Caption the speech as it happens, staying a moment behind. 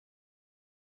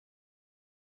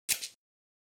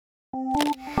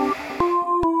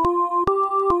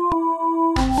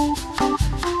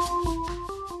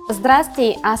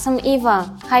Zdrasti, аз съм Eva.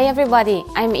 Hi everybody,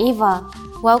 I'm Eva.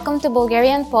 Welcome to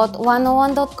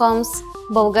BulgarianPod101.com's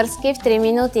Български в 3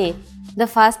 минути, the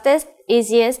fastest,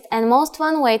 easiest and most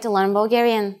fun way to learn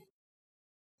Bulgarian.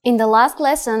 In the last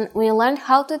lesson, we learned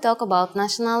how to talk about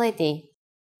nationality.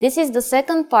 This is the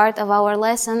second part of our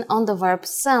lesson on the verb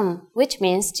съм, which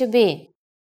means to be.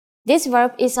 This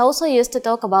verb is also used to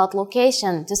talk about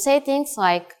location, to say things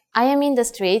like I am in the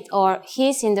street or he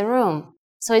is in the room,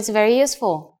 so it's very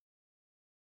useful.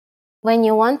 When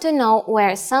you want to know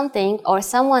where something or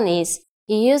someone is,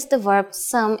 you use the verb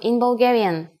съм in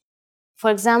Bulgarian.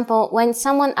 For example, when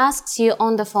someone asks you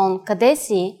on the phone къде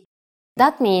си,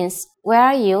 that means where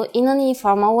are you in an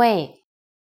informal way.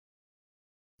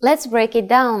 Let's break it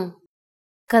down.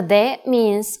 Къде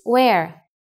means where.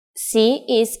 Си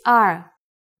is are.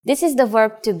 This is the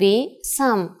verb to be,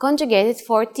 some, conjugated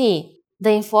for T, the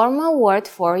informal word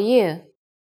for you.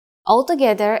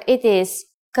 Altogether, it is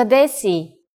къде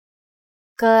си.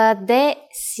 Къде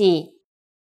си?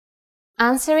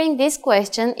 Answering this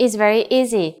question is very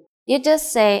easy. You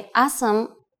just say аз съм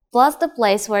plus the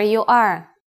place where you are.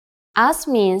 Аз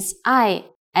means I,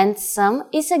 and some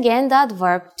is again that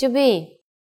verb to be.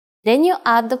 Then you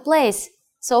add the place.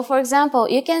 So for example,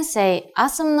 you can say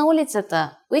аз съм на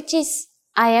улицата, which is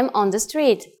I am on the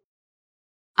street.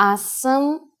 Аз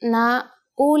съм на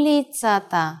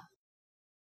улицата.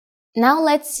 Now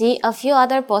let's see a few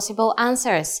other possible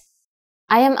answers.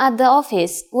 I am at the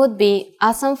office would be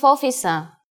аз съм в офиса.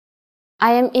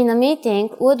 I am in a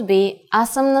meeting would be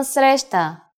аз съм на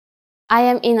среща. I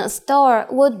am in a store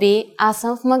would be аз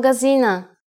съм в магазина.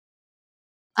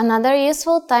 Another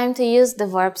useful time to use the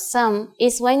verb some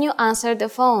is when you answer the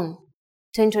phone.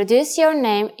 To introduce your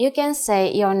name, you can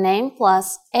say your name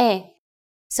plus e.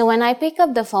 So when I pick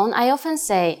up the phone, I often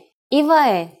say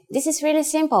Eva e. This is really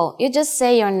simple. You just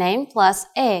say your name plus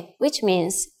e, which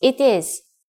means it is.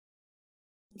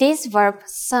 This verb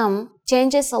some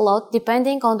changes a lot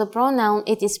depending on the pronoun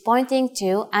it is pointing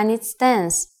to and its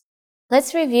tense.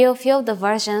 Let's review a few of the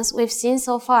versions we've seen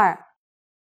so far.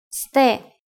 Сте.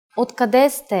 Откъде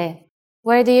сте?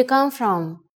 Where do you come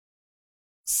from?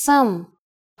 Съм.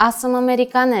 Аз съм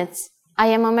американец.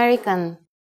 I am American.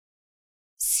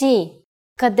 Си.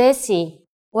 Къде си?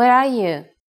 Where are you?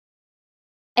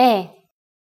 Е.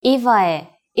 Eva е.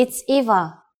 It's Eva.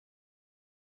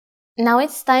 Now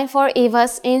it's time for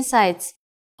Eva's insights.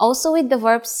 Also with the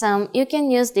verb some, you can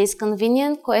use this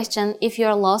convenient question if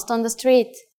you're lost on the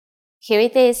street. Here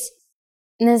it is.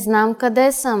 Не знам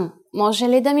къде съм. Може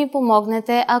ли да ми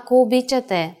помогнете, ако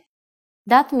обичате?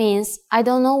 That means I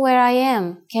don't know where I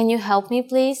am. Can you help me,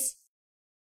 please?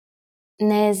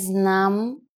 Не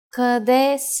знам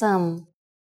къде съм.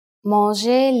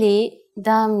 Може ли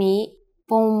да ми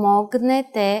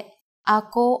помогнете,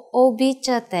 ако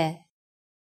обичате?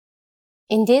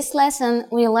 In this lesson,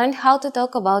 we learned how to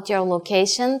talk about your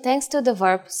location thanks to the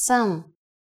verb some.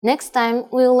 Next time,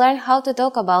 we'll learn how to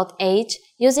talk about age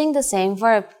using the same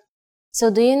verb. So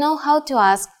do you know how to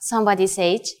ask somebody's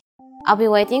age? I'll be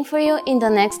waiting for you in the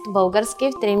next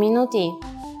Български в 3 минути.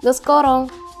 До скоро!